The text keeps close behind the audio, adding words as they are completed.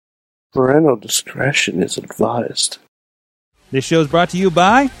Parental discretion is advised. This show is brought to you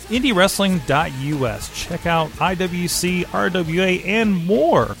by IndieWrestling.us. Check out IWC, RWA, and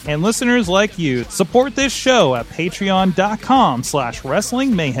more. And listeners like you, support this show at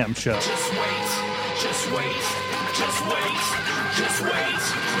Patreon.com/Wrestling Mayhem Show. Just wait, just wait, just wait, just wait, just wait.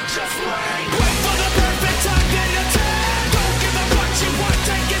 Wait for the perfect time, then attack. Don't give up what you want,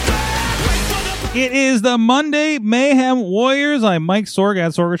 take it back. Wait for the It is the Monday Mayhem Warriors. I'm Mike Sorg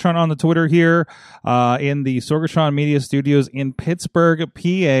at Sorgatron on the Twitter here in the Sorgatron Media Studios in Pittsburgh,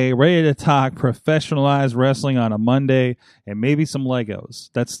 PA, ready to talk professionalized wrestling on a Monday and maybe some Legos.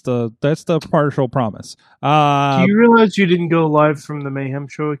 That's the partial promise. Do you realize you didn't go live from the Mayhem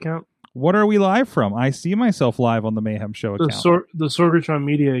Show account? What are we live from? I see myself live on the Mayhem Show account. The Sorgatron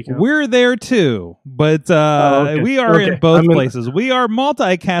Media account. We're there too, but okay. we are in Okay. both places. We are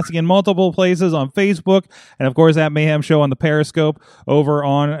multicasting in multiple places on Facebook, and of course at Mayhem Show on the Periscope, over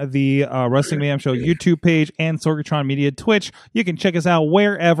on the Wrestling Mayhem Show YouTube page and Sorgatron Media Twitch. You can check us out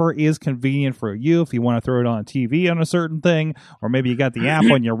wherever is convenient for you. If you want to throw it on TV on a certain thing, or maybe you got the app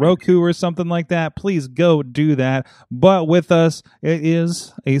on your Roku or something like that, please go do that. But with us, it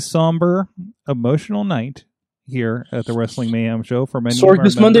is a somber, emotional night here at the Wrestling Mayhem Show for many. Sorg,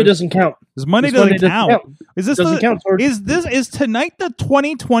 this Monday doesn't count. This Monday doesn't count. Is this doesn't count, Sorg. Is tonight the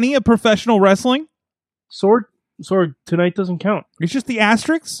 2020 of professional wrestling? Sorg, tonight doesn't count. It's just the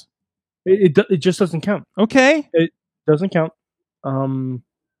asterisks. It just doesn't count. Okay, It doesn't count.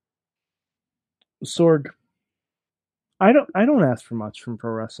 Sorg, I don't ask for much from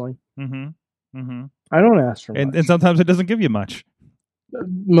pro wrestling. mm-hmm. I don't ask for much. And sometimes it doesn't give you much.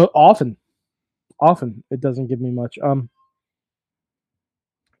 Often it doesn't give me much.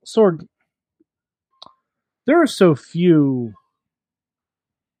 Sorg, there are so few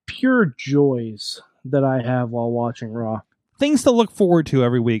pure joys that I have while watching Raw. Things to look forward to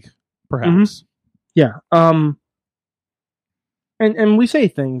every week, perhaps. Yeah. And we say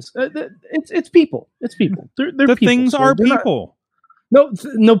things. It's people. It's people. They're The people, things Sorg. are They're not- people.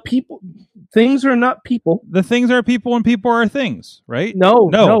 No, people. Things are not people. The things are people, and people are things, right? No,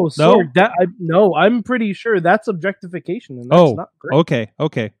 Sorg, no. I'm pretty sure that's objectification, and that's not great. Okay.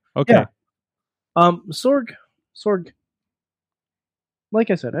 Yeah. Sorg, like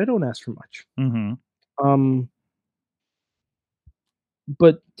I said, I don't ask for much. Mm-hmm.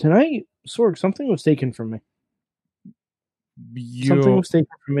 But tonight, Sorg, something was taken from me. Something was taken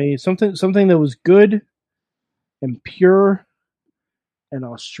from me. Something that was good and pure and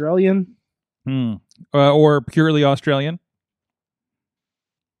Australian. Or purely Australian.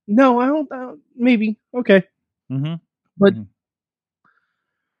 No, I don't. Maybe okay. Mm-hmm. But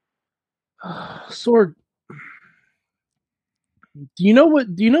Sorg, do you know what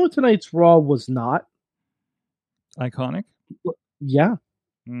tonight's Raw was not? Iconic. Yeah.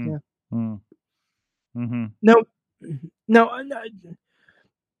 Mm. Yeah. Mm-hmm. No,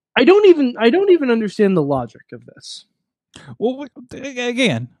 I don't even understand the logic of this. Well,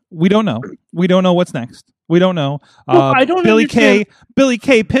 again, we don't know. We don't know what's next. We don't know. I don't understand. Billy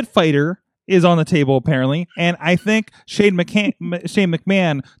Kay Pit Fighter is on the table apparently, and I think Shane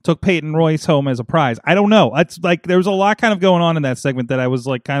McMahon took Peyton Royce home as a prize. I don't know. It's like there was a lot kind of going on in that segment that I was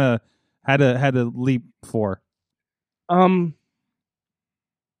like kind of had to leap for. Sorg,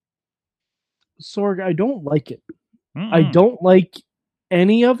 I don't like it. Mm-mm. I don't like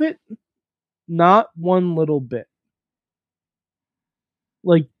any of it. Not one little bit.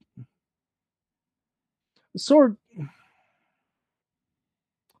 Like, Sorg,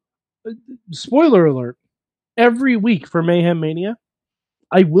 spoiler alert, every week for Mayhem Mania,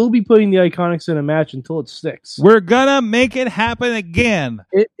 I will be putting the Iconics in a match until it sticks. We're gonna make it happen again.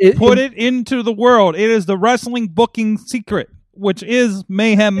 Put it into the world. It is the wrestling booking secret, which is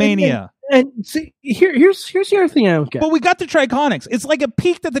Mayhem Mania. And see, here's the other thing I don't get. But we got the Triconics. It's like a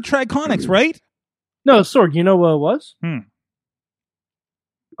peak at the Triconics, right? No, Sorg, you know what it was?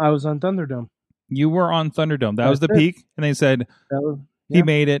 I was on Thunderdome. You were on Thunderdome. That was the That's it. peak, and they said he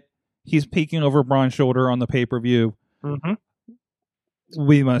made it. He's peeking over Braun's shoulder on the pay-per-view. Mm-hmm.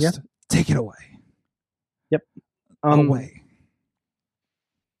 We must take it away. Yep. Away.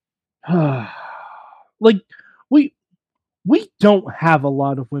 Like, we don't have a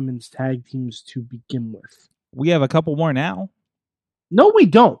lot of women's tag teams to begin with. We have a couple more now. No, we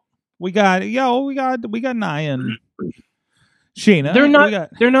don't. We got Nia and Shayna. They're not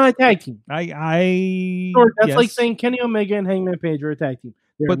a tag team. That's like saying Kenny Omega and Hangman Page are a tag team.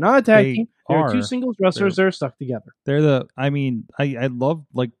 They're not a tag team. They're two singles wrestlers that are stuck together. I love,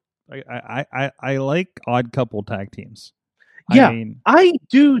 like, I like odd couple tag teams. Yeah, I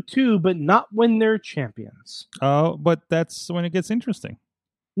do too, but not when they're champions. Oh, but that's when it gets interesting.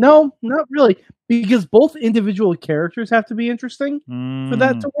 No, not really, because both individual characters have to be interesting for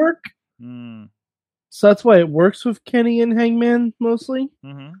that to work. Mm. So that's why it works with Kenny and Hangman mostly.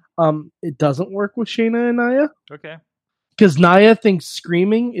 Mm-hmm. It doesn't work with Shayna and Nia Okay. because Nia thinks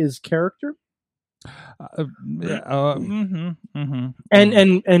screaming is character,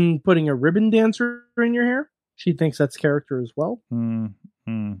 and putting a ribbon dancer in your hair, she thinks that's character as well.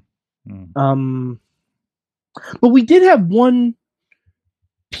 But we did have one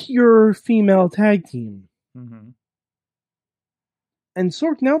pure female tag team. Mm-hmm. And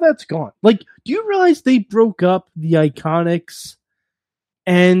Sorg, now that's gone. Like, do you realize they broke up the Iconics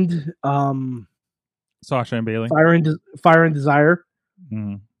and Sasha and Bailey. Fire and Desire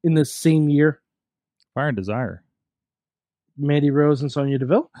Mm-hmm. in the same year? Fire and Desire. Mandy Rose and Sonya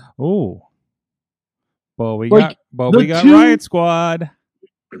Deville. Oh. Well, we Like, got the two- Riot Squad.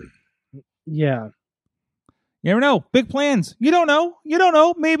 Yeah. You never know. Big plans. You don't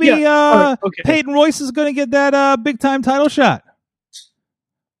know. Maybe Yeah. All right, okay. Peyton Royce is going to get that big time title shot.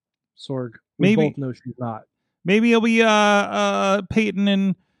 Sorg. We Maybe. both know she's not. Maybe it'll be Peyton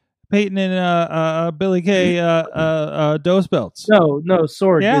and Billy Kay dose belts. No,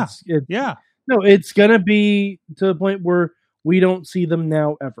 Sorg. Yeah. It's Yeah. no, it's gonna be to the point where we don't see them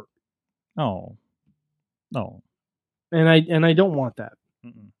now ever. Oh. No. And I don't want that.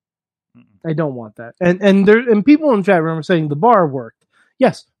 Mm-mm. I don't want that. And people in chat room are saying the bar worked.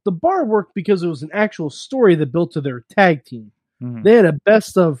 Yes, the bar worked because it was an actual story that built to their tag team. Mhm. They had a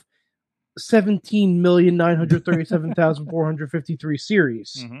best of 17,937,453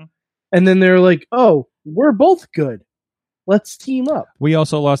 series. Mhm. And then they're like, "Oh, we're both good. Let's team up." We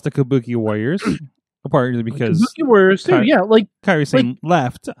also lost the Kabuki Warriors, partly because Kabuki Warriors too. Kai- Yeah, like Kairi Sane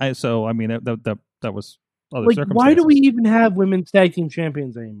left. That was other circumstances. why do we even have women's tag team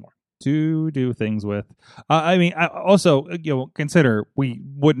champions anymore? to do things with? I also consider we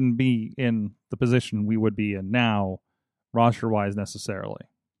wouldn't be in the position we would be in now, roster wise necessarily.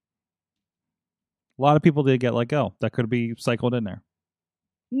 A lot of people did get let go. That could be cycled in there.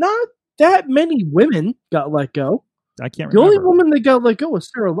 Not that many women got let go. I can't The remember. only woman that got let go was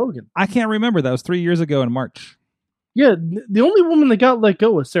Sarah Logan. I can't remember. That was 3 years ago in March. Yeah, the only woman that got let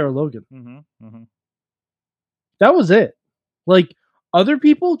go was Sarah Logan. Mm-hmm. Mm-hmm. That was it. Like, other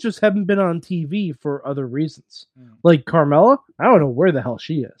people just haven't been on TV for other reasons. Like Carmella, I don't know where the hell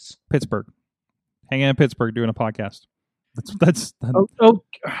she is. Pittsburgh, hanging in Pittsburgh doing a podcast. That's Oh,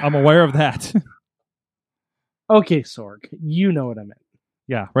 I'm aware of that. okay, Sorg. You know what I meant.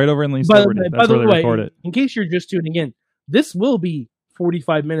 Yeah, right over in Lee's By Liberty. That's the where they way, record it. in case you're just tuning in, this will be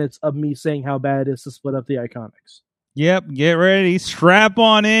 45 minutes of me saying how bad it is to split up the Iconics. Yep, get ready, strap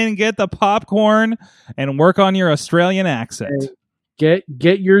on in, get the popcorn, and work on your Australian accent. Get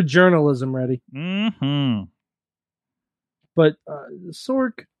your journalism ready. Mm-hmm. But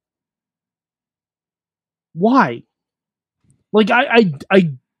Sorg, why? Like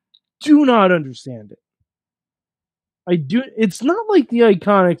I do not understand it. I do. It's not like the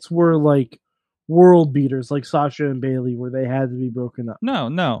Iconics were like world beaters like Sasha and Bailey, where they had to be broken up.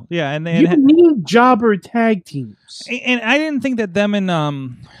 No, yeah, and You need jobber tag teams. and I didn't think that them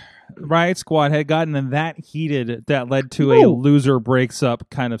and Riot Squad had gotten that heated that led to a No. loser breaks up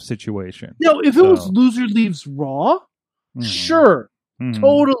kind of situation. No, if it was So- loser leaves Raw, Mhm. sure, Mhm.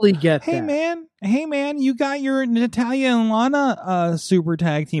 totally get Hey that. man, you got your Natalia and Lana super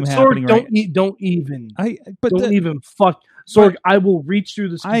tag team Sorg, happening, right? don't even But even fuck. Sorg, but- I will reach through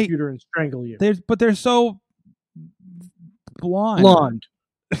this I- computer and strangle you. they're so blonde. Blonde.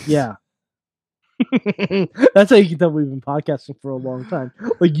 Yeah. That's how you can tell we've been podcasting for a long time.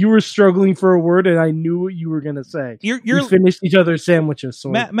 Like, you were struggling for a word and I knew what you were going to say. You're We finished each other's sandwiches.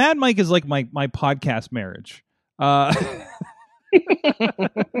 Sorg. Mad Mike is like my podcast marriage.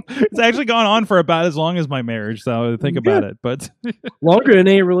 It's actually gone on for about as long as my marriage, so think about it. But Longer than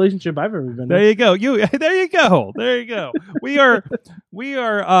any relationship I've ever been there in. you go. There you go. We are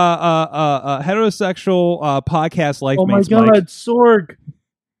heterosexual podcast life Oh my mates. god, Mike. Sorg.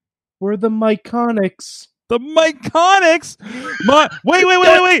 We're the Myconics. The Myconics.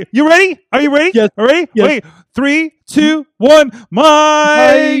 Wait. You ready? Are you ready? Yes. Ready? Yes. Wait. 3, 2, 1.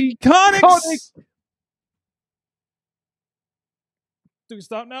 Myconics. Myconics. Do we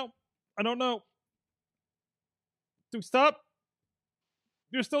stop now? I don't know. Do we stop?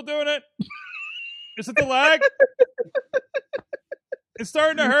 You're still doing it? Is it the lag? It's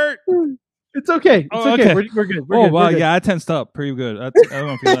starting to hurt. It's okay. It's Oh, okay. okay. We're good. We're Oh, good. wow. We're good. Yeah, I tensed up pretty good. I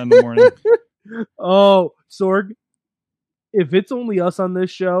don't feel that in the morning. Oh, Sorg. If it's only us on this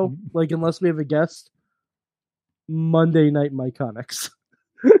show, like unless we have a guest, Monday Night Myconics.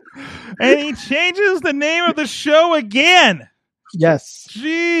 And he changes the name of the show again. Yes.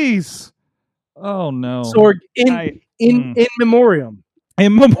 Jeez. Oh no. Sorg I- in memoriam.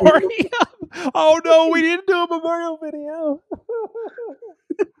 In memoriam. Oh no, we didn't do a memorial video.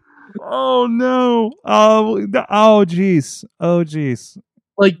 Oh no. Oh jeez. Oh jeez.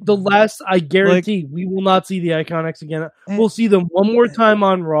 Like the last, I guarantee we will not see the Iconics again. We'll see them one more time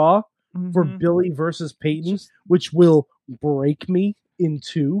on Raw for Mhm. Billy versus Peyton, which will break me in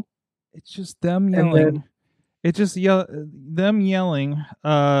two. It's just them And yelling. then- It's just them yelling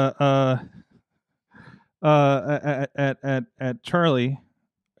at Charlie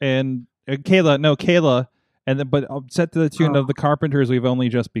and Kayla, and then but set to the tune of the Carpenters. We've only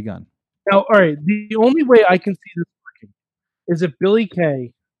just begun. Now, all right, the only way I can see this working is if Billy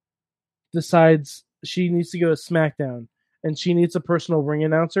Kay decides she needs to go to SmackDown and she needs a personal ring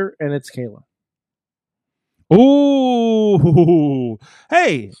announcer, and it's Kayla. Ooh,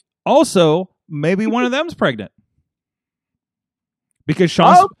 hey! Also, maybe one of them's pregnant because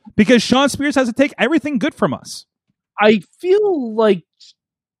Sean Spears has to take everything good from us. I feel like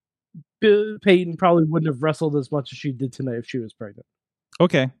Peyton probably wouldn't have wrestled as much as she did tonight if she was pregnant.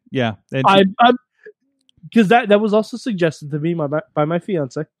 Okay, yeah, and I'm because that was also suggested to me by my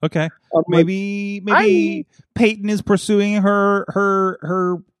fiance. okay. Like, Maybe Peyton is pursuing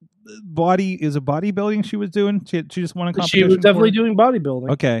her body is a bodybuilding she was doing. She just won a competition. she was definitely for it? doing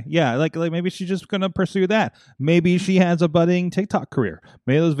bodybuilding. Okay, yeah, like maybe she's just gonna pursue that. Maybe she has a budding TikTok career.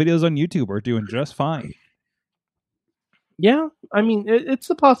 Maybe those videos on YouTube are doing just fine. Yeah, I mean it's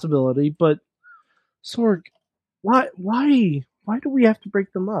a possibility, but Sorg, why do we have to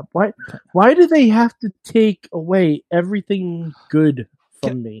break them up? Why do they have to take away everything good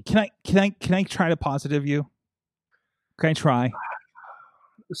from me? Can I try to positive you? Can I try?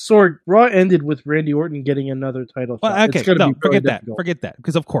 Sorg, Raw ended with Randy Orton getting another title shot. Well, okay, It's gonna no, be really forget that. difficult. Forget that.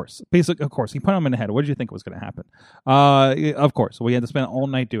 Because of course, he put him in the head. What did you think was going to happen? Of course, we had to spend all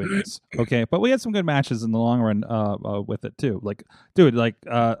night doing this. Okay, but we had some good matches in the long run. With it too. Like, dude,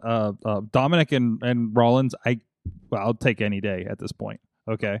 Dominic and Rollins. I'll take any day at this point.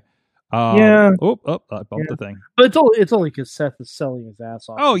 Okay. Yeah. Oh, I bumped Yeah. the thing. But it's only because Seth is selling his ass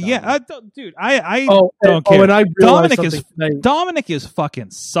off. Oh to yeah, Dominic. dude. I and don't care. I realized Dominic is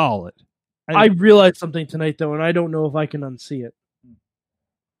fucking solid. I realized something tonight though, and I don't know if I can unsee it.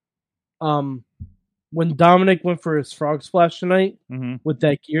 When Dominic went for his frog splash tonight Mm-hmm, with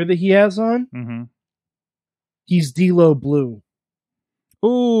that gear that he has on, mm-hmm. he's D'Lo Blue.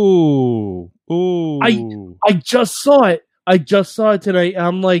 Ooh. I just saw it. I just saw it tonight. And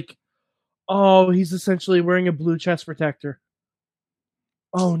I'm like, oh, he's essentially wearing a blue chest protector.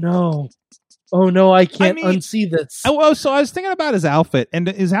 Oh no. I can't unsee this. Oh, so I was thinking about his outfit, and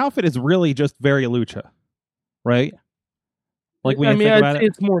his outfit is really just very lucha, right? Like when you think about it.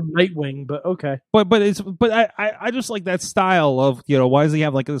 It's more Nightwing, but okay. But I just like that style of, why does he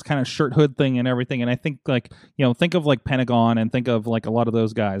have like this kind of shirt hood thing and everything? And I think like, think of like Pentagon and think of like a lot of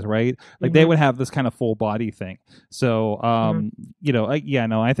those guys, right? Like they would have this kind of full body thing. So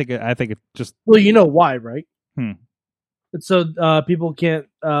I think it just, Well, you know why, right? Hmm. And so people can't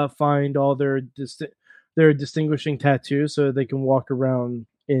find all their distinguishing tattoos, so they can walk around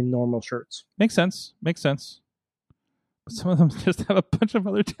in normal shirts. makes sense. But some of them just have a bunch of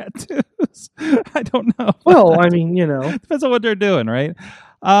other tattoos. I don't know. Well, I mean, Depends on what they're doing, right?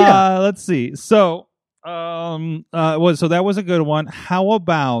 Yeah. Let's see. So, so that was a good one. How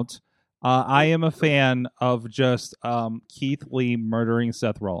about I am a fan of just Keith Lee murdering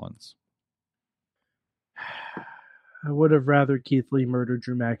Seth Rollins. I would have rather Keith Lee murdered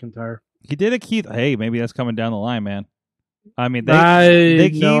Drew McIntyre. He did a Keith. Hey, maybe that's coming down the line, man. I mean, I they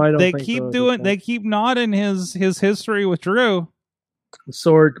don't keep think so at this doing point. they keep nodding his history with Drew.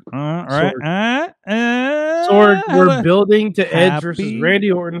 Sorg, Right? Sorg, we're building to Edge Happy- versus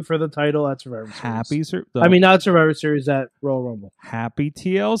Randy Orton for the title at Survivor Series. Happy, not Survivor Series, at Royal Rumble. happy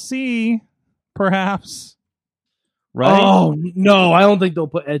TLC, perhaps. Right? Oh no, I don't think they'll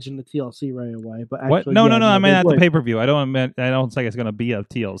put Edge in the TLC right away. But What? actually, No. yeah, I mean they at the would. pay per view. I don't think it's going to be a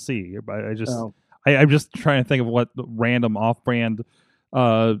TLC. But I just, Oh. I'm just trying to think of what random off brand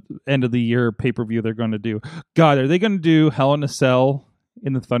end of the year pay per view they're going to do. God, are they going to do Hell in a Cell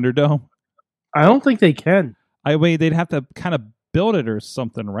in the Thunderdome? I don't think they can. They'd have to kind of build it or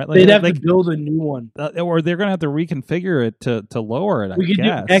something, right? Like, They'd have to build a new one. or they're going to have to reconfigure it to lower it. We could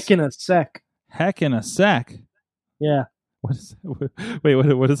guess. do Heck in a Sec. Heck in a Sec. Yeah. What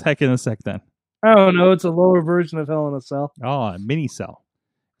is Heck in a Sec then? I don't know. It's a lower version of Hell in a Cell. Oh, a mini cell.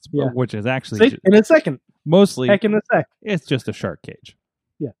 Yeah. Which is actually See? In a second. mostly Heck in a Sec. it's just a shark cage.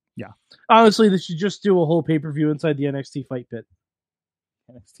 Honestly, they should just do a whole pay-per-view inside the NXT Fight Pit.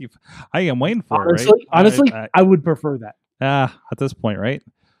 NXT. I am waiting for Honestly, it. Right? I would prefer that. At this point, right?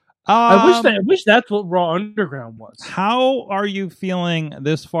 I wish that's what Raw Underground was. How are you feeling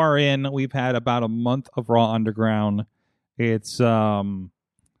this far in? We've had about a month of Raw Underground. It's it has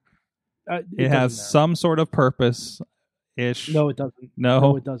matter. some sort of purpose ish. No, it doesn't. No.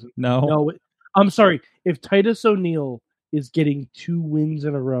 No, it doesn't. No. No, I'm sorry. If Titus O'Neil is getting 2 wins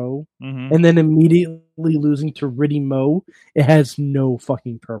in a row Mhm. and then immediately losing to Riddy Mo, it has no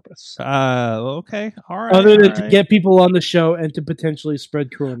fucking purpose. Okay. All right. Other than all to right. get people on the show and to potentially spread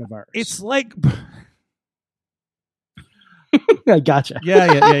coronavirus. It's like I gotcha.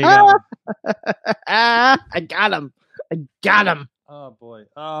 yeah, you got it. I got him. I got him. Oh boy.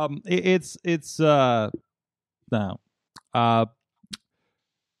 It's no.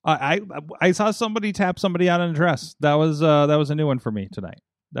 I saw somebody tap somebody out in a dress. That was a new one for me tonight.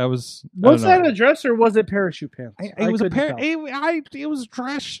 That was Was that a dress or was it parachute pants? it was a pair. It was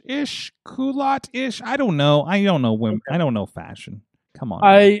dress-ish, culotte-ish. I don't know. I don't know women. Okay. I don't know fashion. Come on.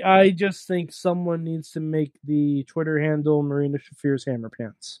 I just think someone needs to make the Twitter handle Marina Shafir's Hammer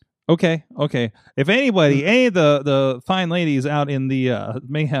Pants. Okay. If anybody, any of the fine ladies out in the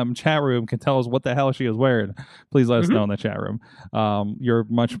Mayhem chat room can tell us what the hell she is wearing, please let us know in the chat room. You're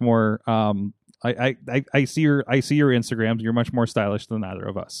much more. I see your Instagrams. You're much more stylish than either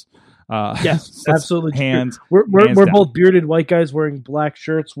of us. Yes, so absolutely. Hands. We're hands we're down. both bearded white guys wearing black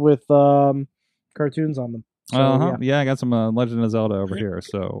shirts with cartoons on them. So, Yeah, I got some Legend of Zelda over here.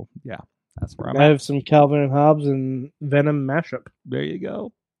 So yeah, that's where I'm I at. have some Calvin and Hobbes and Venom mashup. There you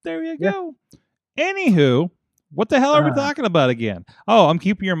go. Yeah. Anywho, what the hell are we talking about again? Oh, I'm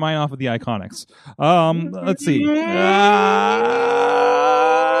keeping your mind off of the Iconics. Let's see.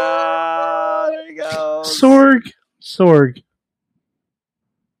 There you go. Sorg.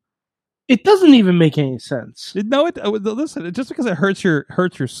 It doesn't even make any sense. No, listen. Just because it hurts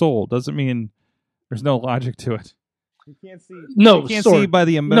your soul doesn't mean there's no logic to it. You can't see. No, You can't Sorg. see by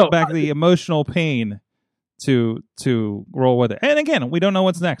the No, back the emotional pain to roll with it. And again, we don't know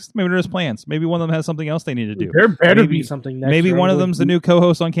what's next. Maybe there's plans. Maybe one of them has something else they need to do. There better Maybe- be something next. Maybe or one I'm of going them's to- the new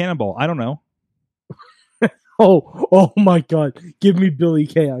co-host on Cannonball. I don't know. Oh my God! Give me Billy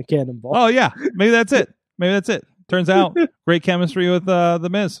Kay on Cannonball. Oh yeah, maybe that's it. Turns out great chemistry with the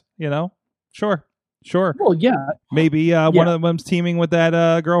Miz. You know, sure. Well, yeah. Maybe one of them's teaming with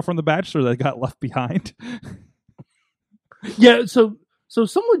that girl from The Bachelor that got left behind. Yeah, so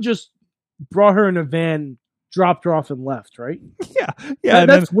someone just brought her in a van, dropped her off, and left, right? yeah. And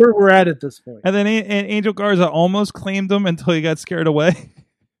That's where we're at this point. then Angel Garza almost claimed him until he got scared away.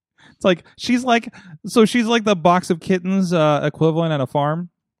 It's like she's like the box of kittens equivalent at a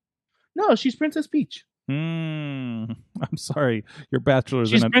farm. No, she's Princess Peach. I'm sorry, your bachelor's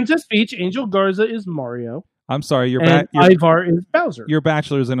She's in a. Princess Peach. Angel Garza is Mario. I'm sorry, your And Ivar is Bowser. your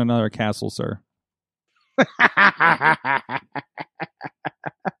bachelor's in another castle, sir.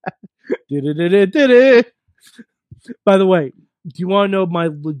 By the way, do you want to know my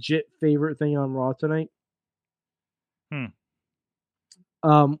legit favorite thing on Raw tonight?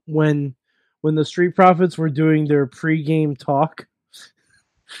 When the Street Profits were doing their pregame talk,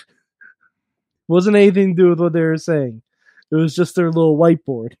 wasn't anything to do with what they were saying. It was just their little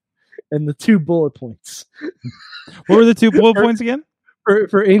whiteboard and the 2 bullet points. What were the 2 bullet points again?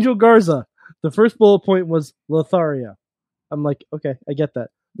 For Angel Garza, the first bullet point was Lothario. I'm like, okay, I get that.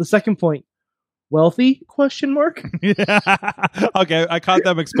 The second point, wealthy? Question mark. Yeah. Okay, I caught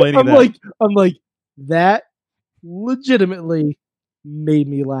them explaining that. I'm like, that legitimately made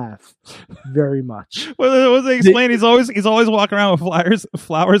me laugh very much. What was they explaining? He's always walking around with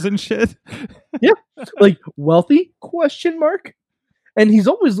flowers and shit. Like, wealthy? Question mark. And he's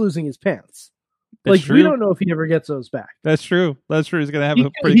always losing his pants. That's Like, true. we don't know if he ever gets those back. That's true. He's gonna have He, a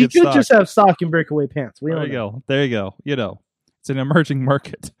pretty he good could stock. just have stock in breakaway pants. We There don't you know. go. There you go. You know, it's an emerging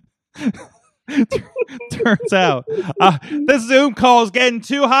market. Turns out, this Zoom call is getting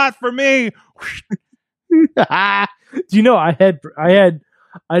too hot for me. Do you know I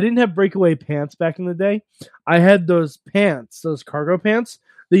didn't have breakaway pants back in the day. I had those pants, those cargo pants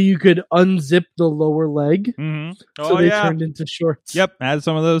that you could unzip the lower leg, Mm-hmm. so they turned into shorts. Yep, I had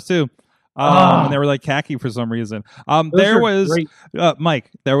some of those too. And they were like khaki for some reason. Those There are was great.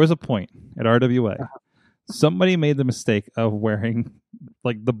 Mike. There was a point at RWA. Somebody made the mistake of wearing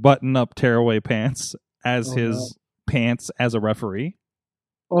like the button-up tearaway pants as his pants as a referee.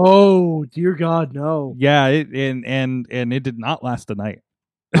 Oh dear God, no! Yeah, and it did not last a night.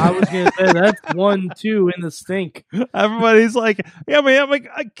 I was gonna say that's 1-2 in the stink. Everybody's like, yeah, I'm like,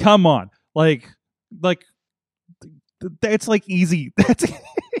 come on, like, that's like easy. That's easy.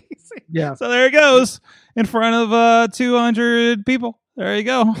 Yeah, So there it goes in front of 200 people. There you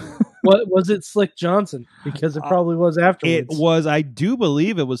go. What was it? Slick Johnson? Because it probably was afterwards. It was, I do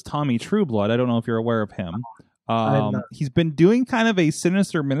believe it was Tommy Trueblood. I don't know if you're aware of him. I'm not. He's been doing kind of a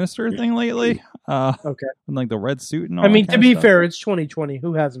sinister minister thing lately. Okay. In like the red suit and all I mean, that to kind be of stuff. fair, it's 2020.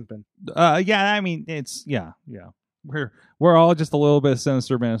 Who hasn't been? Yeah, I mean, it's, yeah. We're all just a little bit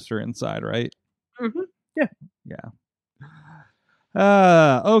sinister minister inside, right? Mhm. Yeah.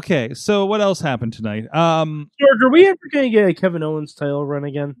 Okay, so what else happened tonight? George, are we ever going to get a Kevin Owens title run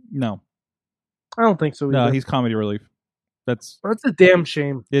again? No. I don't think so either. No, he's comedy relief. That's a damn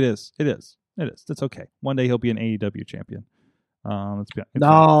shame. It is. That's okay. One day he'll be an AEW champion. Let's be honest.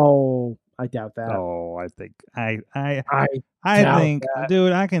 No, I doubt that. Oh, I think I doubt think, that.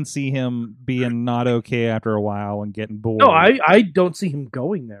 dude, I can see him being not okay after a while and getting bored. No, I don't see him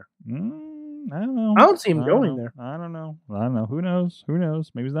going there. I don't know. I don't see him I don't going know. there. I don't know. Who knows?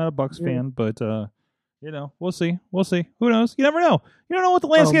 Maybe he's not a Bucks fan, but we'll see. Who knows? You never know. You don't know what the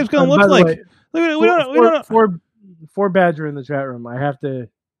landscape's going to by look the like. way, we don't know. For Badger in the chat room, I have to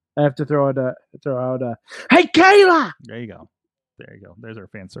throw out a hey Kayla. There you go. There's our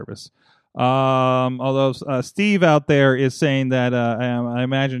fan service. Although Steve out there is saying that I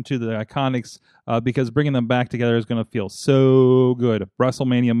imagine to the Iconics because bringing them back together is going to feel so good.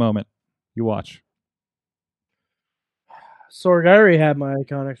 WrestleMania moment. You watch. Sorg, I already had my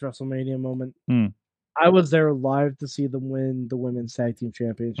Iconics WrestleMania moment. Hmm. I was there live to see them win the women's tag team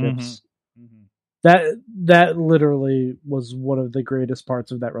championships. Mm-hmm. That literally was one of the greatest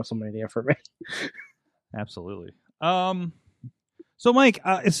parts of that WrestleMania for me. Absolutely. So Mike,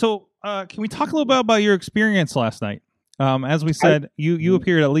 can we talk a little bit about your experience last night? As we said, you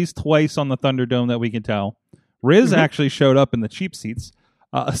appeared at least twice on the Thunderdome that we can tell. Riz actually showed up in the cheap seats.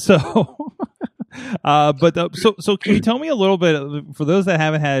 So can you tell me a little bit for those that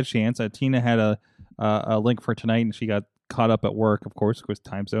haven't had a chance? Tina had a link for tonight, and she got caught up at work, of course, with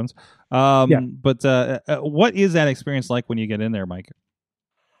time zones. But what is that experience like when you get in there, Mike?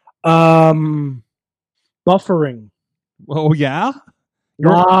 Buffering. Oh yeah,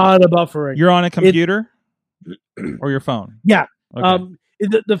 Lot of buffering. You're on a computer or your phone? Yeah. Okay.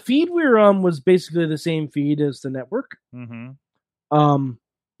 The feed we were on was basically the same feed as the network. Mm-hmm.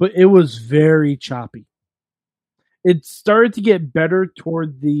 But it was very choppy. It started to get better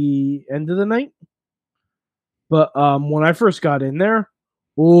toward the end of the night. But when I first got in there,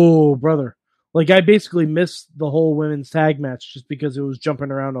 oh, brother. Like, I basically missed the whole women's tag match just because it was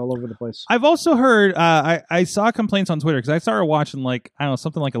jumping around all over the place. I've also heard, I saw complaints on Twitter because I started watching, like, I don't know,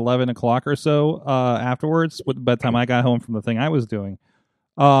 something like 11 o'clock or so afterwards by the time I got home from the thing I was doing.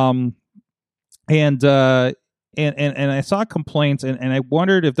 And I saw complaints, and I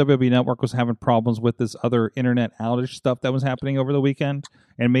wondered if WWE Network was having problems with this other internet outage stuff that was happening over the weekend,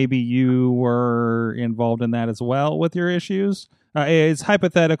 and maybe you were involved in that as well with your issues. It's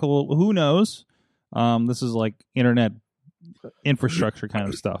hypothetical. Who knows? This is like internet infrastructure kind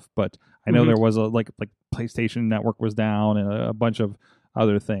of stuff, but I know there was a like PlayStation Network was down and a bunch of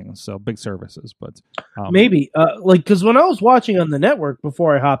other things. So big services, but maybe because when I was watching on the network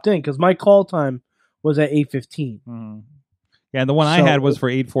before I hopped in, because my call time was at 8:15. Yeah, and the one I had was for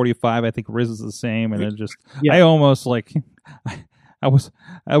 8:45. I think Riz is the same, and it just I almost like I was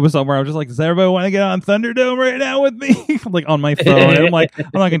somewhere. I was just like, does everybody want to get on Thunderdome right now with me? like on my phone. And I'm like, I'm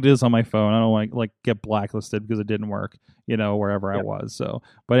not gonna do this on my phone. I don't want to like get blacklisted because it didn't work, wherever I was. So,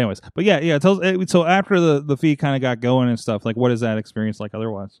 but anyways, yeah. So after the feed kind of got going and stuff, like, what is that experience like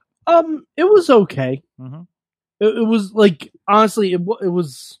otherwise? It was okay. Mm-hmm. It was like, honestly, it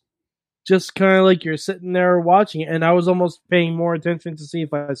was just kind of like you're sitting there watching it, and I was almost paying more attention to see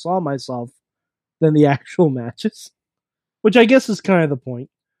if I saw myself than the actual matches, which I guess is kind of the point.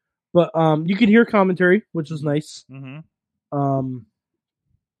 But you could hear commentary, which was nice. Mm-hmm.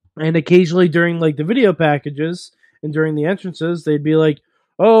 And occasionally during like the video packages and during the entrances, they'd be like,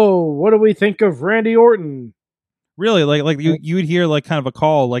 "Oh, what do we think of Randy Orton?" Really, like you would hear like kind of a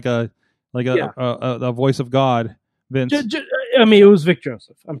call, like a voice of God, Vince. I mean, it was Vic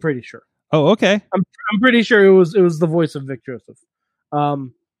Joseph. I'm pretty sure. Oh, okay. I'm pretty sure it was the voice of Vic Joseph.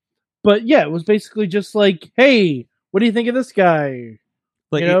 But yeah, it was basically just like, "Hey, what do you think of this guy?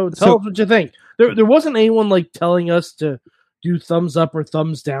 Like, tell us what you think." There wasn't anyone like telling us to do thumbs up or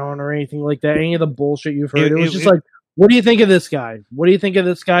thumbs down or anything like that. Any of the bullshit you've heard. It was just like, "What do you think of this guy? What do you think of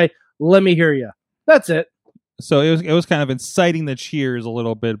this guy? Let me hear you." That's it. So it was kind of inciting the cheers a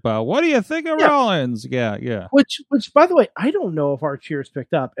little bit about, what do you think of Rollins? Yeah. Which by the way, I don't know if our cheers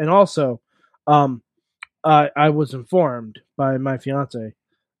picked up. And also, I was informed by my fiance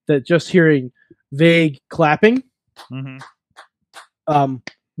that just hearing vague clapping,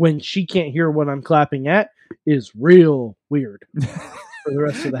 when she can't hear what I'm clapping at, is real weird. for the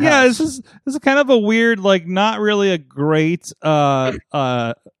rest of the Yeah, house. this is kind of a weird, like, not really a great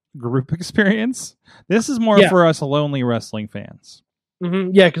group experience. This is more Yeah. for us lonely wrestling fans.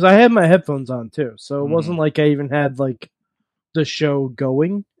 Yeah, because I had my headphones on too, so it Mhm. wasn't like I even had like the show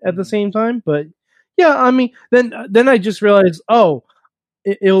going at the same time. But yeah, I mean, then I just realized, oh,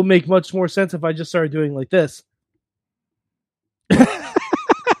 it'll make much more sense if I just started doing like this.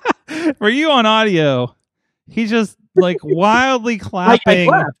 For you on audio, he's just like wildly I clapping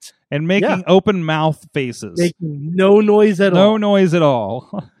clapped, and making open mouth faces. making no noise at No all. noise at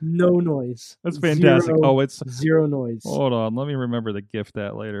all. No noise. That's fantastic. Zero, It's zero noise. hold on. Let me remember to gift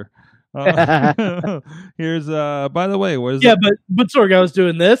that later. Here's by the way, what is Yeah, it? but Sorg, I was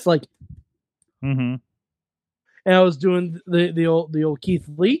doing this like, Mm-hmm. and I was doing the old Keith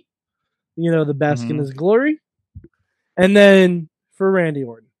Lee, the bask in Mhm. his glory, and then for Randy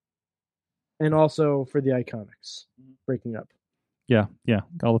Orton, and also for the Iconics breaking up. Yeah.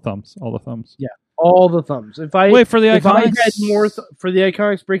 All the thumbs. All the thumbs. If I Wait, for the if I Iconics. had more for the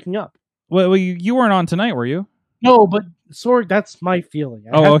Iconics breaking up. Well, you weren't on tonight, were you? No, but Sorg, that's my feeling.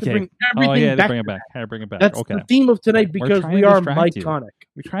 I Oh, have okay. to bring Oh, everything yeah, back. bring it back. Had to bring it back. That's okay. the theme of tonight We're because trying we to are distract you. Myconic.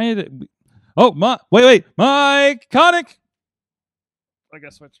 We're trying to. Oh, wait, Mike Conic. I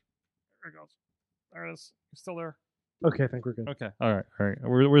guess switch. There it goes. There it is. It's still there. Okay, I think we're good. Okay. All right.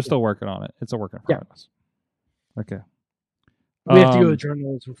 We're still working on it. It's a work in Yeah. progress. Okay. We have to go to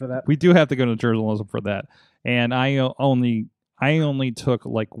journalism for that. We do have to go to journalism for that, and I only took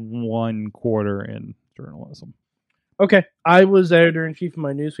like 1 quarter in journalism. Okay, I was editor in chief of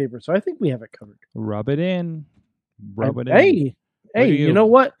my newspaper, so I think we have it covered. Rub it in. Rub it in. Hey, What do you you- know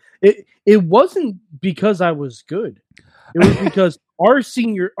what? It wasn't because I was good. It was because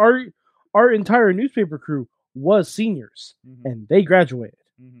our entire newspaper crew was seniors Mhm. and they graduated.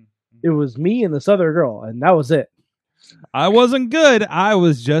 Mhm. It was me and this other girl, and that was it. I wasn't good. I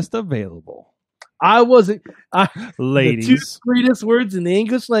was just available. I wasn't. The two Ladies. greatest words in the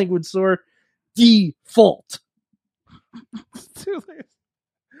English language, sir: default.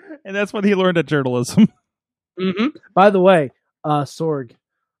 And that's what he learned at journalism. By the way, Sorg,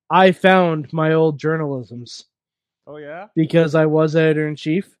 I found my old journalisms Oh, yeah? because I was editor in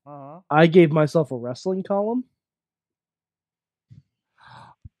chief. Uh-huh. I gave myself a wrestling column.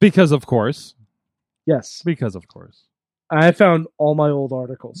 Because of course. Yes, Because of course. I found all my old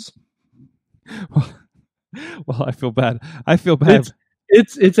articles. Well, I feel bad.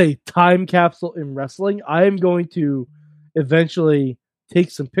 It's a time capsule in wrestling. I am going to eventually take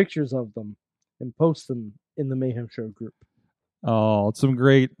some pictures of them and post them in the Mayhem Show group. Oh, it's some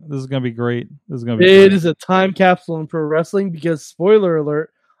great. This is going to be great. It Great. is a time capsule in pro wrestling because, spoiler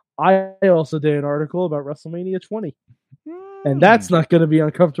alert, I also did an article about WrestleMania 20. And that's not going to be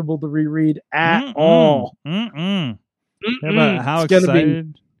uncomfortable to reread at all. Mm-mm. About how It's gonna be-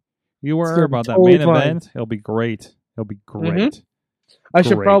 excited you gonna were be about that totally main fine. event. It'll be great. It'll be great. I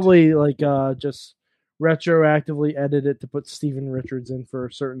should Great. probably just retroactively edit it to put Steven Richards in for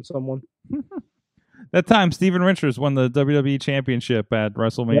a certain someone. That time, Steven Richards won the WWE Championship at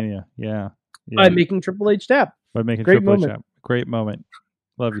WrestleMania. Yeah. By making Triple H tap. By making Great Triple H moment. champ. Great moment.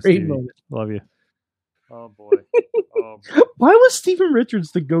 Love you, Great Stevie. moment. Love you. Oh boy. Why was Steven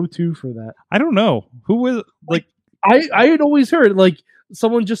Richards the go-to for that? I don't know who was like. I had always heard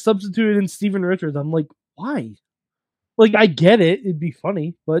someone just substituted in Steven Richards. I'm like, why? I get it. It'd be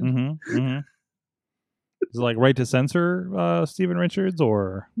funny, but Is it like right to censor Steven Richards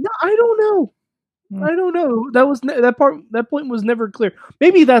or? no, I don't know. Hmm. I don't know. That was that point was never clear.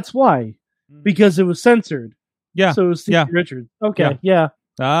 Maybe that's why, because it was censored. Yeah. So it was Steven Yeah. Richards. Okay. Yeah.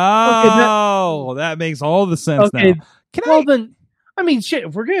 Yeah. Oh, that makes all the sense Okay. now. Can Well I? then, I mean, shit.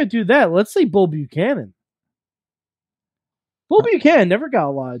 If we're gonna do that, let's say Bull Buchanan. Bull Buchanan never got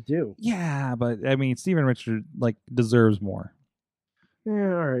a lot of due. Yeah, but I mean, Steven Richards deserves more. Yeah.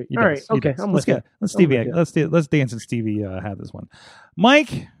 All right. He All does. right. He Okay. does. I'm Let's with get you. let's Stevie. with you. Let's dance and Stevie have this one.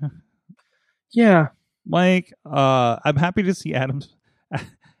 Mike, Yeah. I'm happy to see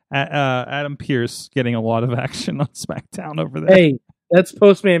Adam Pierce getting a lot of action on SmackDown over there. Hey, that's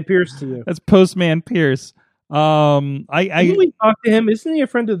Postman Pierce to you. That's Postman Pierce. Didn't we talk to him? Isn't he a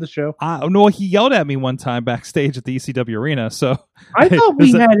friend of the show? No, he yelled at me one time backstage at the ECW arena. So I thought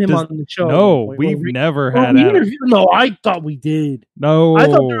we had him on the show. no, at one point. we've never Well, had we Adam. interviewed. No, I thought we did. No, I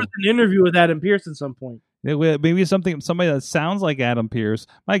thought there was an interview with Adam Pierce at some point. Maybe somebody that sounds like Adam Pierce.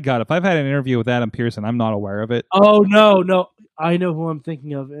 My God, if I've had an interview with Adam Pierce and I'm not aware of it, Oh no, I know who I'm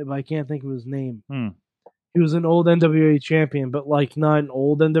thinking of, but I can't think of his name. He was an old NWA champion, but not an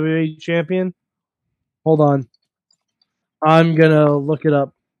old NWA champion. Hold on, I'm gonna look it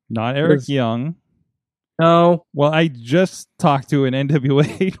up. not Eric Yes. Young. No, Well, I just talked to an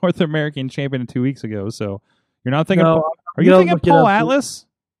NWA North American champion 2 weeks ago, so you're not thinking. no, Are you gonna thinking look it Paul up. Atlas?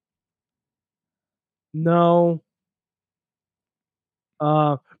 no.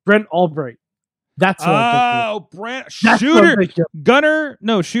 Brent Albright. That's what I'm thinking. Oh, Brent That's what I'm Shooter thinking. Gunner.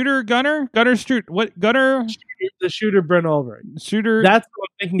 No, Shooter Gunner Shoot. What Gunner The shooter Brent Albright. Shooter That's what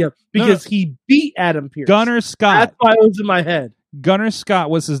I'm thinking of because he beat Adam Pearce. Gunner Scott. That's why it was in my head. Gunner Scott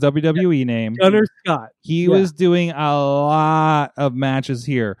was his WWE name. Gunner Scott. He Yeah. was doing a lot of matches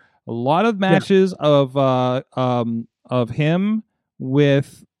here. A lot of matches of him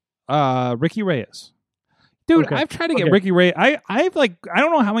with Ricky Reyes. Dude, Okay. I've tried to get Okay. Ricky Reyes. I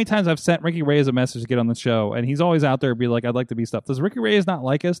don't know how many times I've sent Ricky Reyes a message to get on the show, and he's always out there be like, I'd like to be stuff. Does Ricky Reyes not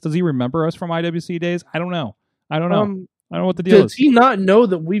like us? Does he remember us from IWC days? I don't know. I don't know what the deal Does is. he not know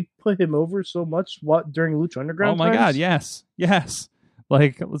that we put him over so much during Lucha Underground? Oh my times? god, yes.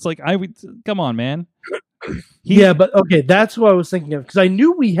 Like it's like I would come on, man. Yeah, but okay, that's what I was thinking of because I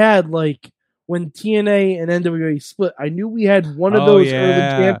knew we had like when TNA and NWA split. I knew we had one of those early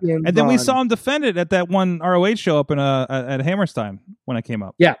champions, and then we on. saw him defend it at that one ROH show up in at Hammerstein when I came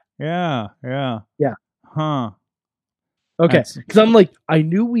up. Yeah. Huh. Okay, That's- because I'm like, I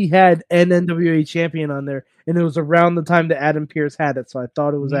knew we had an NWA champion on there, and it was around the time that Adam Pearce had it, so I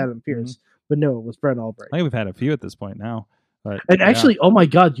thought it was Mhm. Adam Pearce, but no, it was Brent Albright. I think we've had a few at this point now. But And yeah. actually, oh my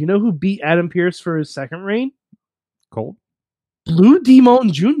god, you know who beat Adam Pearce for his second reign? Cold. Blue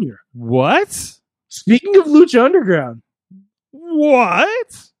Demon Jr. What? Speaking of Lucha Underground,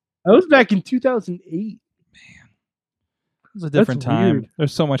 What? that was back in 2008. It was a different time. weird.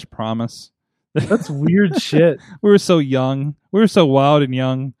 There's so much promise. That's weird shit. We were so young. We were so wild and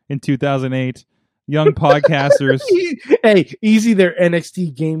young in 2008. Young podcasters. Hey, easy there,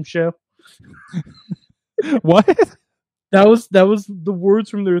 NXT game show. What? That was the words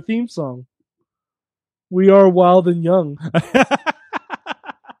from their theme song. We are wild and young.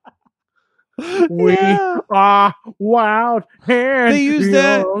 We Yeah. are wild and They used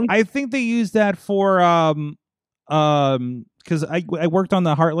that. young. I think they used that for because I worked on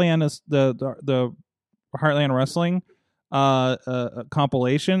the Heartland the Heartland Wrestling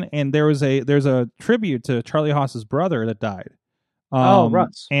compilation, and there's a tribute to Charlie Haas's brother that died.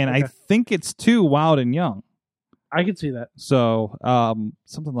 Russ. And I Okay. think it's too Wild and Young. I can see that. So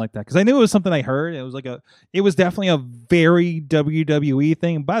something like that, because I knew it was something I heard. It was definitely a very WWE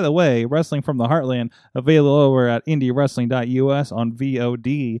thing. By the way, Wrestling from the Heartland available over at indiewrestling.us on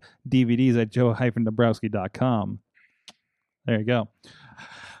VOD DVDs at joe-dabrowski.com. There you go.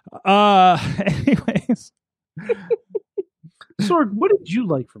 Anyways, Sorg, what did you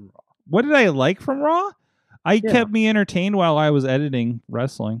like from Raw? what did I like from Raw? I Yeah. kept me entertained while I was editing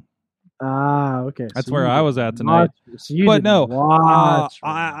wrestling. Okay. That's so where you I was didn't at tonight. watch- so you But didn't no, watch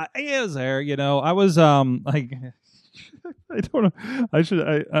Raw. I was there. I was like, I don't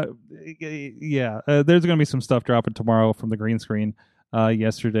know. Yeah. There's gonna be some stuff dropping tomorrow from the green screen.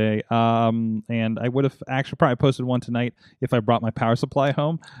 Yesterday, and I would have actually probably posted one tonight if I brought my power supply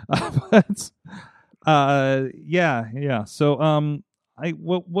home. But yeah. So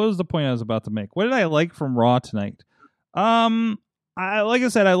what was the point I was about to make? What did I like from Raw tonight? Like I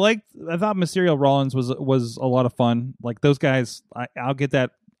said, I thought Mysterio Rollins was a lot of fun. Like those guys, I'll get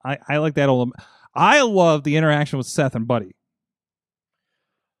that. I like that old. I love the interaction with Seth and Buddy.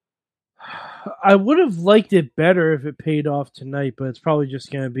 I would have liked it better if it paid off tonight, but it's probably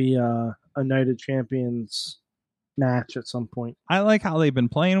just going to be a Night of Champions match at some point. I like how they've been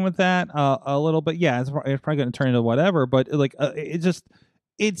playing with that a little bit. Yeah, it's probably going to turn into whatever, but like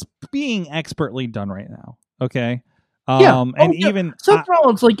it's being expertly done right now. Okay. And even Seth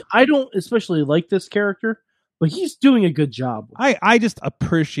Rollins, like I don't especially like this character, but he's doing a good job. I just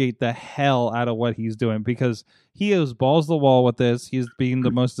appreciate the hell out of what he's doing because he is balls to the wall with this. He's being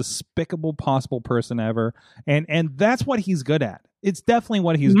the most despicable possible person ever, and that's what he's good at. It's definitely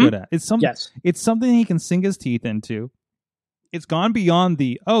what he's good at. It's something he can sink his teeth into. It's gone beyond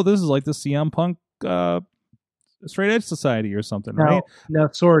this is like the CM Punk Straight Edge Society or something, right? Now,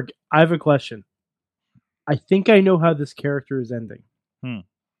 Sorg, I have a question. I think I know how this character is ending.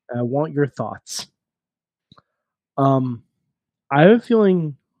 I want your thoughts. I have a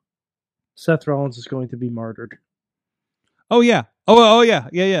feeling Seth Rollins is going to be martyred. Oh yeah. Oh yeah.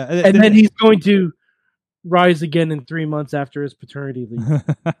 Yeah. And then he's going to rise again in 3 months after his paternity leave.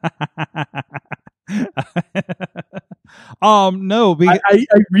 No, because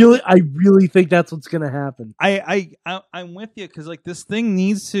I really think that's what's going to happen. I'm with you because like this thing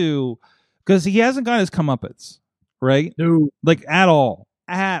needs to, because he hasn't got his comeuppance, right? No, Like at all,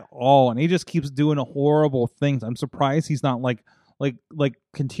 and he just keeps doing horrible things. I'm surprised he's not like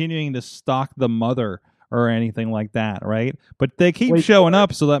continuing to stalk the mother or anything like that, right? But they keep Wait, showing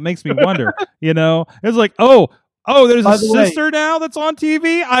up, so that makes me wonder. It's like, oh, there's By a the way- sister now that's on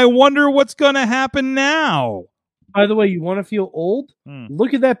TV. I wonder what's going to happen now. By the way, you want to feel old? Hmm.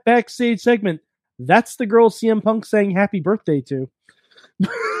 Look at that backstage segment. That's the girl CM Punk saying happy birthday to.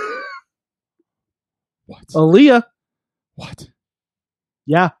 What? Aaliyah. What?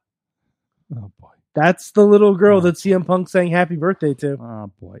 Yeah, Oh boy. that's the little girl Oh. that CM Punk saying happy birthday to.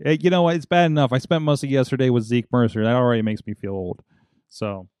 Oh boy. Hey, you know what? It's bad enough. I spent most of yesterday with Zeke Mercer. That already makes me feel old.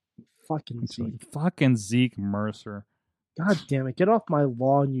 So, Fucking Zeke. fucking Zeke Mercer. God damn it. Get off my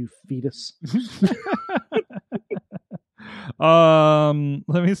lawn, you fetus. Let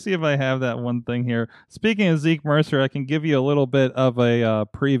me see if I have that one thing here. Speaking of Zeke Mercer, I can give you a little bit of a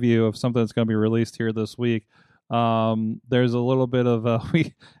preview of something that's going to be released here this week. There's a little bit of I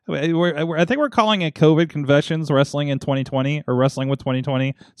think we're calling it COVID Confessions Wrestling in 2020 or Wrestling with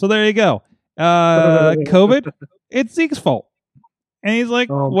 2020. So there you go. COVID, it's Zeke's fault, and he's like,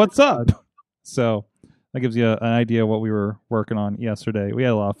 Oh, "What's my up?" God. So that gives you an idea of what we were working on yesterday. We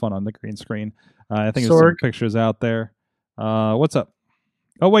had a lot of fun on the green screen. I think there's some Sorg. pictures out there. What's up?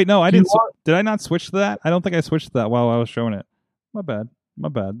 Oh wait, no, I Do you didn't. Did I not switch to that? I don't think I switched to that while I was showing it. My bad.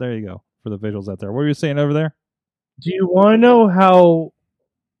 There you go for the visuals out there. What were you saying over there? Do you want to know how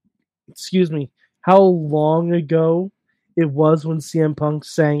long ago it was when CM Punk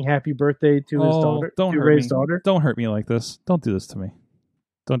sang happy birthday to his daughter, don't to hurt Ray's me. daughter? Don't hurt me like this. Don't do this to me.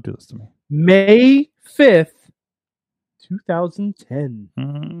 Don't do this to me. May 5th, 2010.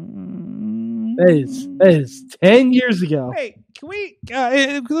 That is 10 years ago. Hey, can we?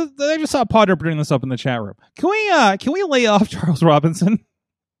 I just saw Potter bring this up in the chat room. Can we lay off Charles Robinson?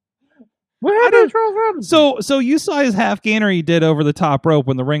 What happened to Charles Robinson? So you saw his half gainer he did over the top rope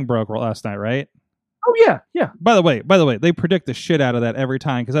when the ring broke last night, right? Oh, yeah. By the way, they predict the shit out of that every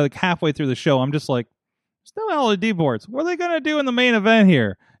time because like halfway through the show, I'm just like, there's no LED boards. What are they gonna do in the main event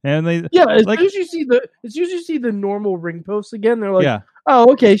here? And they, Yeah, as like, soon as you see the normal ring posts again, they're like, yeah,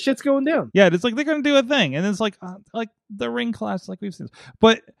 oh, okay, shit's going down. yeah. It's like they're gonna do a thing, and it's like the ring collapse, like we've seen.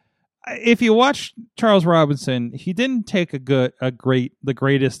 But if you watch Charles Robinson, he didn't take the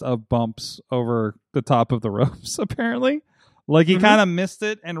greatest of bumps over the top of the ropes. Apparently, like he kind of missed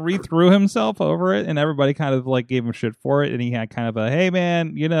it and re-threw himself over it, and everybody kind of like gave him shit for it. And he had kind of a, hey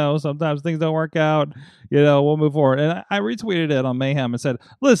man, sometimes things don't work out. We'll move forward. And I retweeted it on Mayhem and said,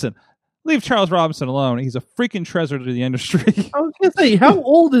 listen, leave Charles Robinson alone. He's a freaking treasure to the industry. I was gonna say, how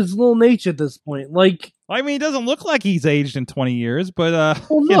old is Lil H at this point? Like, I mean, he doesn't look like he's aged in 20 years, but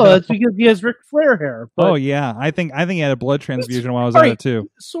well, no, that's because he has Ric Flair hair. But oh yeah, I think he had a blood transfusion while I was at it too.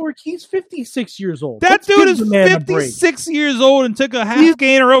 Sorg, he's 56 years old. That Let's dude give is the man a break. 56 years old and took a half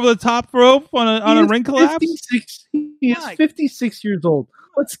gainer over the top rope on a ring collapse. 56, he is My 56 years old.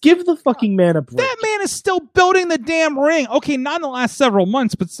 Let's give the fucking man a break. That man is still building the damn ring. Okay, not in the last several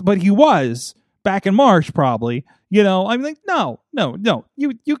months, but he was back in March probably. I'm like, no.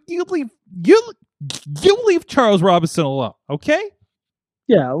 You leave Charles Robinson alone, okay?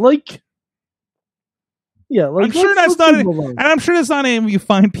 Yeah, like I'm sure that's not, and I'm sure that's not any of you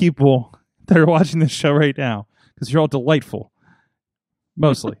fine people that are watching this show right now because you're all delightful,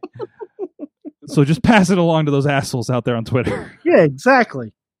 mostly. So just pass it along to those assholes out there on Twitter. Yeah,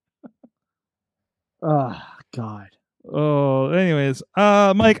 exactly. Oh, God. Oh, anyways,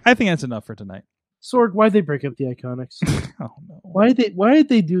 Mike, I think that's enough for tonight. Sorg, why'd they break up the Iconics? Oh no. Why did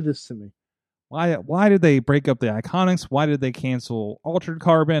they do this to me? Why did they break up the Iconics? Why did they cancel Altered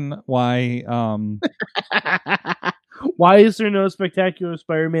Carbon? Why Why is there no Spectacular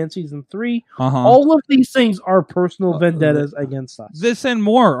Spider-Man Season 3? uh-huh. All of these things are personal vendettas against us. This and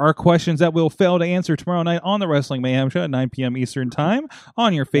more are questions that we'll fail to answer tomorrow night on the Wrestling Mayhem Show at 9 p.m. Eastern Time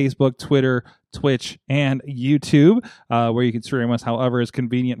on your Facebook, Twitter, Twitch, and YouTube, where you can stream us however is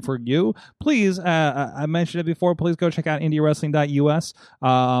convenient for you. Please, I mentioned it before, please go check out IndieWrestling.us.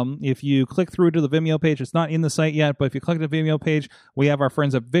 If you click through to the Vimeo page, it's not in the site yet, but if you click the Vimeo page, we have our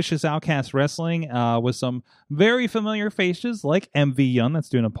friends at Vicious Outcast Wrestling with some very familiar faces like MV Young, that's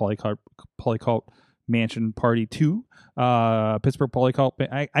doing a Polycult Mansion Party 2. Pittsburgh Polycult.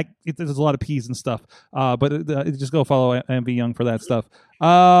 There's a lot of P's and stuff. But just go follow MV Young for that stuff.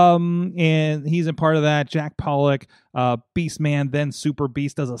 And he's a part of that. Jack Pollock, Beastman, then Super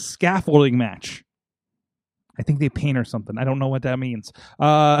Beast does a scaffolding match. I think they paint or something. I don't know what that means.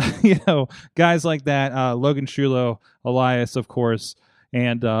 Guys like that. Logan Shulo, Elias, of course,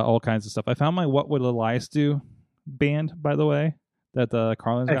 and all kinds of stuff. I found my What Would Elias Do band, by the way, that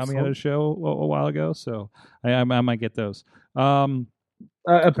Carlin's got me at a show a while ago, so I might get those.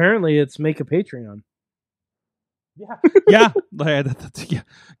 Apparently, it's make a Patreon. Yeah.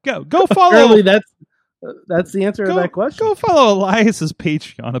 Go follow. Apparently, That's the answer to that question. Go follow Elias's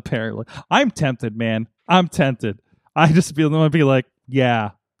Patreon, apparently. I'm tempted, man. I'm tempted. I just feel want to be like,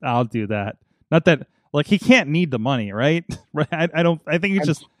 yeah, I'll do that. Not that, like, he can't need the money, right? Right? I think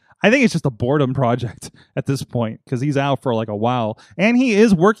it's just a boredom project at this point because he's out for like a while. And he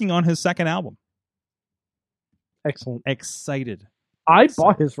is working on his second album. Excellent. Excited. I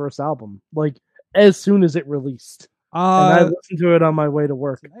bought his first album, like, as soon as it released. And I listened to it on my way to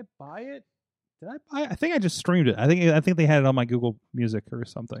work. Did I buy it? I think I just streamed it. I think they had it on my Google Music or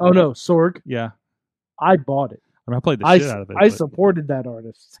something. Oh no, Sorg. Yeah. I bought it. I mean, I played the shit out of it. I but supported that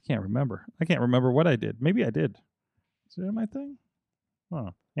artist. I can't remember what I did. Maybe I did. Is it my thing? Oh,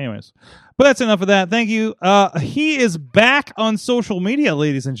 anyways. But that's enough of that. Thank you. He is back on social media,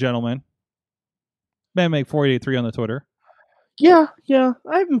 ladies and gentlemen. BandMake483 on the Twitter. Yeah.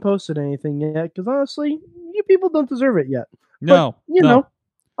 I haven't posted anything yet because honestly, you people don't deserve it yet. No, but, you know,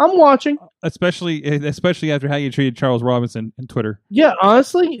 I'm watching. Especially after how you treated Charles Robinson in Twitter. Yeah,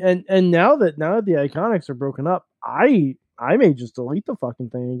 honestly, and now that the Iconics are broken up, I may just delete the fucking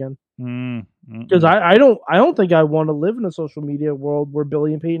thing again. Because I don't think I want to live in a social media world where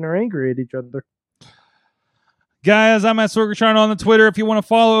Billy and Peyton are angry at each other. Guys, I'm at Sorgatron on the Twitter. If you want to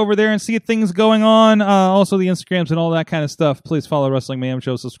follow over there and see things going on, also the Instagrams and all that kind of stuff, please follow Wrestling Mayhem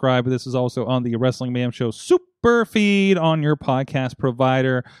Show. Subscribe. This is also on the Wrestling Mayhem Show super feed on your podcast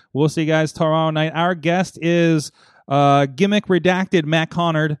provider. We'll see you guys tomorrow night. Our guest is Gimmick Redacted Matt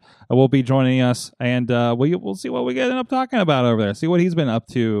Connard will be joining us, and we'll see what we get up talking about over there. See what he's been up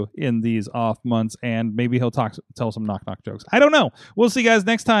to in these off months, and maybe he'll tell some knock jokes. I don't know. We'll see you guys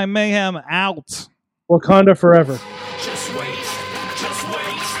next time. Mayhem out. Wakanda forever. Just wait, just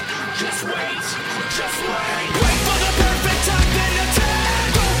wait, just wait, just wait. Wait for the perfect time, then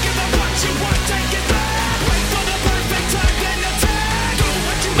attack. Don't give up what you want, take it back. Wait for the perfect time, then attack. Do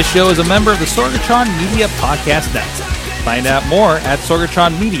what you This show is a member of the Sorgatron Media Podcast Network. Find out more at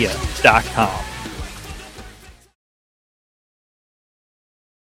sorgatronmedia.com.